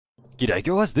G'day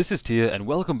guys, this is Tyr and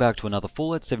welcome back to another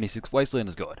Fallout 76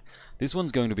 Wastelanders guide. This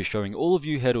one's going to be showing all of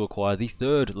you how to acquire the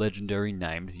third legendary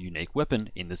named unique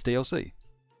weapon in this DLC.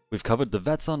 We've covered the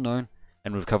VATS unknown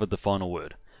and we've covered the final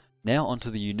word. Now onto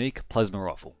the unique plasma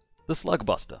rifle, the Slug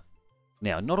Buster.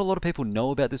 Now not a lot of people know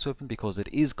about this weapon because it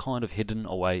is kind of hidden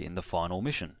away in the final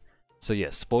mission. So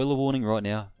yes, spoiler warning right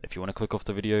now, if you want to click off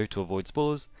the video to avoid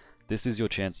spoilers, this is your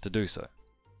chance to do so.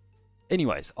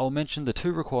 Anyways, I'll mention the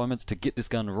two requirements to get this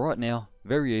gun right now.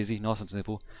 Very easy, nice and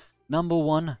simple. Number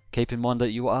one, keep in mind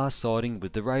that you are siding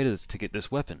with the raiders to get this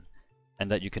weapon,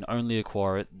 and that you can only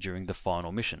acquire it during the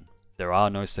final mission. There are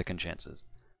no second chances.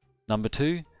 Number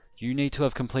two, you need to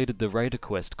have completed the raider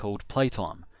quest called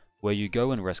Playtime, where you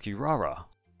go and rescue Rara.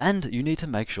 And you need to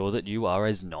make sure that you are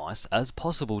as nice as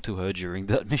possible to her during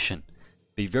that mission.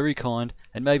 Be very kind,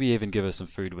 and maybe even give her some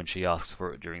food when she asks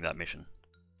for it during that mission.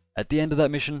 At the end of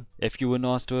that mission, if you were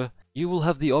nice to her, you will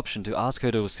have the option to ask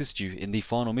her to assist you in the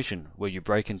final mission where you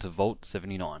break into Vault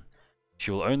 79.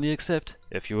 She will only accept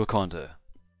if you are kind to her.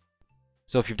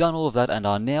 So if you've done all of that and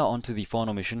are now onto the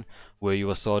final mission where you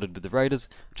are sided with the raiders,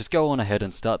 just go on ahead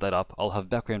and start that up. I'll have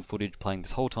background footage playing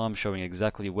this whole time showing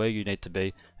exactly where you need to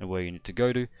be and where you need to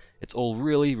go to. It's all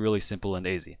really simple and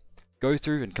easy. Go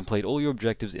through and complete all your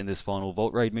objectives in this final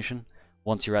Vault Raid mission.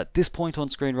 Once you're at this point on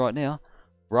screen right now,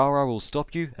 Rara will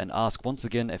stop you and ask once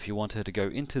again if you want her to go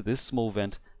into this small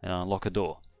vent and unlock a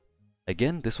door.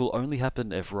 Again, this will only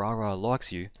happen if Rara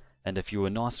likes you and if you are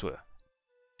nice to her.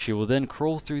 She will then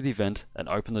crawl through the vent and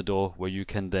open the door where you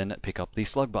can then pick up the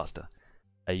Slug Buster,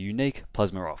 a unique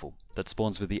plasma rifle that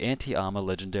spawns with the anti-armor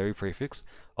legendary prefix,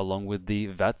 along with the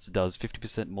VATS does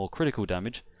 50% more critical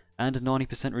damage and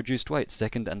 90% reduced weight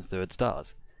second and third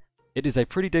stars. It is a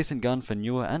pretty decent gun for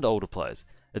newer and older players.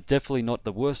 It's definitely not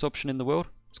the worst option in the world.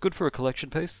 It's good for a collection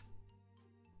piece,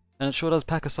 and it sure does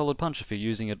pack a solid punch if you're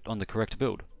using it on the correct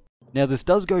build. Now this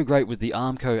does go great with the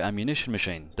Armco ammunition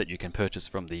machine that you can purchase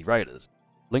from the raiders.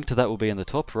 Link to that will be in the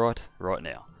top right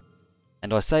now.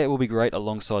 And I say it will be great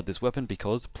alongside this weapon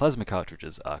because plasma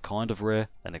cartridges are kind of rare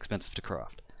and expensive to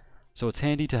craft. So it's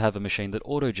handy to have a machine that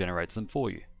auto-generates them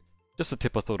for you. Just a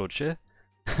tip I thought I'd share.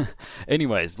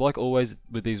 Anyways, like always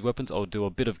with these weapons, I'll do a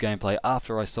bit of gameplay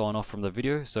after I sign off from the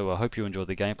video, so I hope you enjoyed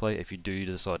the gameplay if you do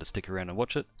decide to stick around and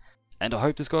watch it, and I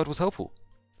hope this guide was helpful.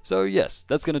 So yes,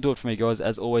 that's going to do it for me guys.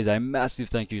 As always, a massive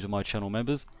thank you to my channel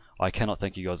members. I cannot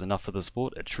thank you guys enough for the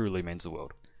support, it truly means the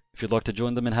world. If you'd like to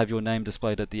join them and have your name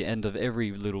displayed at the end of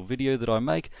every little video that I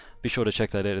make, be sure to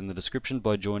check that out in the description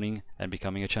by joining and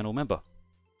becoming a channel member.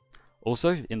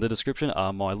 Also, in the description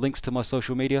are my links to my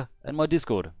social media and my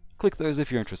Discord. Click those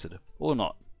if you're interested, or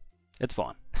not. It's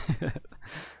fine.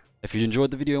 If you enjoyed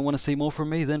the video and want to see more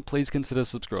from me, then please consider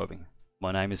subscribing.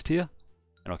 My name is Tyr,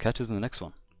 and I'll catch you in the next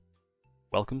one.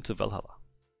 Welcome to Valhalla.